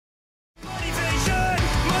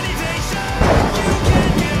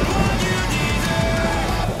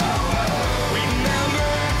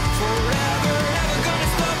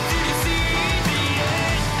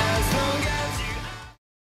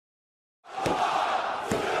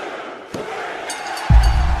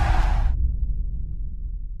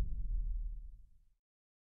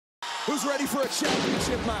Who's ready for a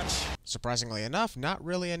championship match? Surprisingly enough, not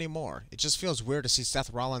really anymore. It just feels weird to see Seth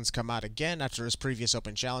Rollins come out again after his previous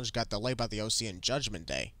Open Challenge got delayed by the OC in Judgment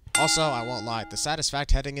Day. Also, I won't lie, the saddest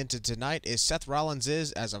fact heading into tonight is Seth Rollins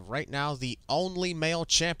is, as of right now, the only male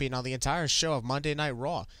champion on the entire show of Monday Night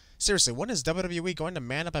Raw. Seriously, when is WWE going to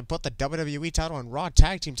man up and put the WWE title and Raw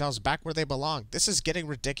Tag Team titles back where they belong? This is getting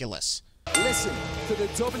ridiculous. Listen to the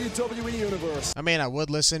WWE Universe. I mean, I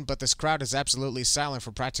would listen, but this crowd is absolutely silent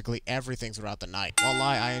for practically everything throughout the night. Won't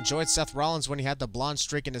lie, I enjoyed Seth Rollins when he had the blonde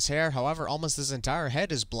streak in his hair. However, almost his entire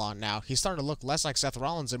head is blonde now. He's starting to look less like Seth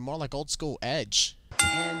Rollins and more like old school Edge.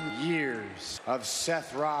 10 years of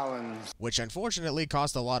Seth Rollins. Which unfortunately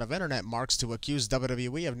caused a lot of internet marks to accuse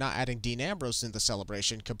WWE of not adding Dean Ambrose in the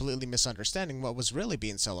celebration, completely misunderstanding what was really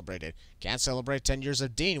being celebrated. Can't celebrate 10 years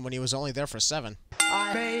of Dean when he was only there for 7.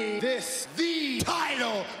 I made this the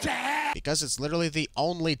title to have. Because it's literally the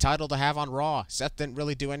only title to have on Raw. Seth didn't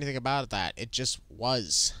really do anything about that. It just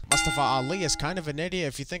was. Mustafa Ali is kind of an idiot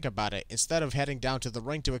if you think about it. Instead of heading down to the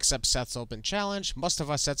ring to accept Seth's open challenge,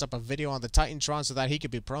 Mustafa sets up a video on the Titantron so that he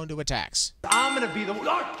could be prone to attacks. I'm gonna be the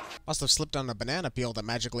one. Must have slipped on a banana peel that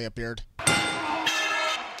magically appeared.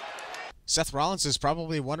 Seth Rollins is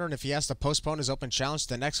probably wondering if he has to postpone his open challenge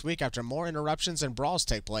to next week after more interruptions and brawls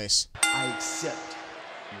take place. I accept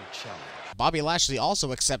your challenge. Bobby Lashley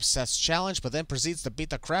also accepts Seth's challenge, but then proceeds to beat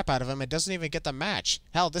the crap out of him and doesn't even get the match.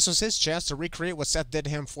 Hell, this was his chance to recreate what Seth did to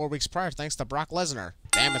him 4 weeks prior thanks to Brock Lesnar.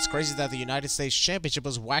 Damn, it's crazy that the United States Championship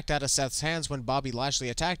was whacked out of Seth's hands when Bobby Lashley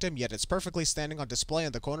attacked him, yet it's perfectly standing on display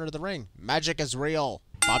in the corner of the ring. Magic is real.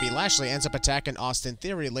 Bobby Lashley ends up attacking Austin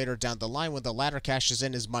Theory later down the line when the latter cashes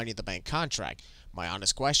in his Money in the Bank contract. My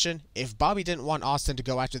honest question, if Bobby didn't want Austin to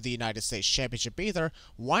go after the United States Championship either,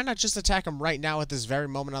 why not just attack him right now at this very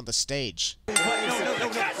moment on the stage? No.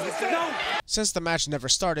 Since the match never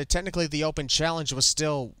started, technically the open challenge was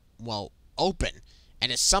still, well, open.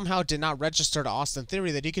 And it somehow did not register to Austin Theory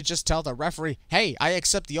that he could just tell the referee, hey, I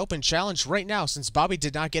accept the open challenge right now since Bobby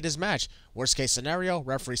did not get his match. Worst case scenario,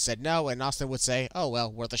 referee said no, and Austin would say, oh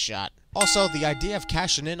well, worth a shot. Also, the idea of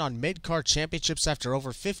cashing in on mid-card championships after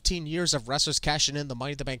over 15 years of wrestlers cashing in the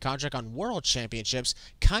Money in the Bank contract on world championships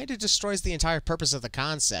kinda destroys the entire purpose of the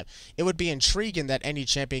concept. It would be intriguing that any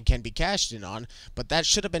champion can be cashed in on, but that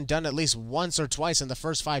should have been done at least once or twice in the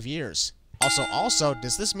first 5 years. Also,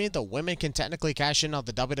 does this mean the women can technically cash in on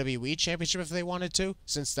the WWE Championship if they wanted to,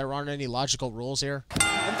 since there aren't any logical rules here?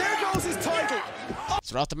 And there goes his title.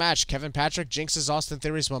 Throughout the match, Kevin Patrick jinxes Austin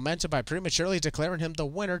Theory's momentum by prematurely declaring him the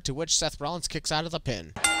winner, to which Seth Rollins kicks out of the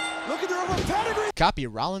pin. Look at their own pedigree. Copy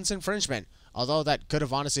Rollins infringement, although that could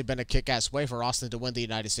have honestly been a kick-ass way for Austin to win the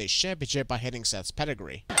United States Championship by hitting Seth's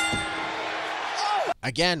pedigree.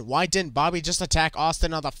 Again, why didn't Bobby just attack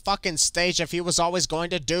Austin on the fucking stage if he was always going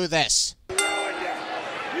to do this?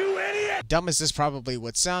 You idiot. Dumb as this probably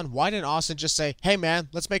would sound, why didn't Austin just say, hey man,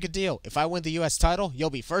 let's make a deal. If I win the US title, you'll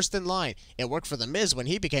be first in line. It worked for The Miz when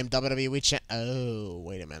he became WWE champ. Oh,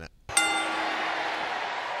 wait a minute.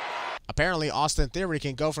 Apparently, Austin Theory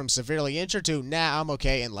can go from severely injured to, nah, I'm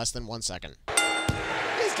okay in less than 1 second.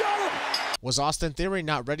 He's got him. Was Austin Theory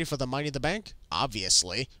not ready for the Money in the Bank?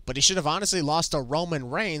 Obviously. But he should have honestly lost to Roman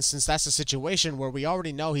Reigns, since that's a situation where we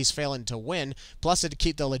already know he's failing to win, plus it'd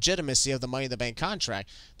keep the legitimacy of the Money in the Bank contract.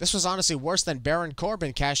 This was honestly worse than Baron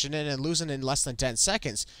Corbin cashing in and losing in less than 10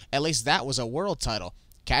 seconds. At least that was a world title.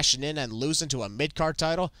 Cashing in and losing to a mid-card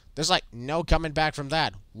title? There's like no coming back from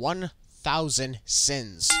that. 1,000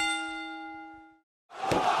 sins.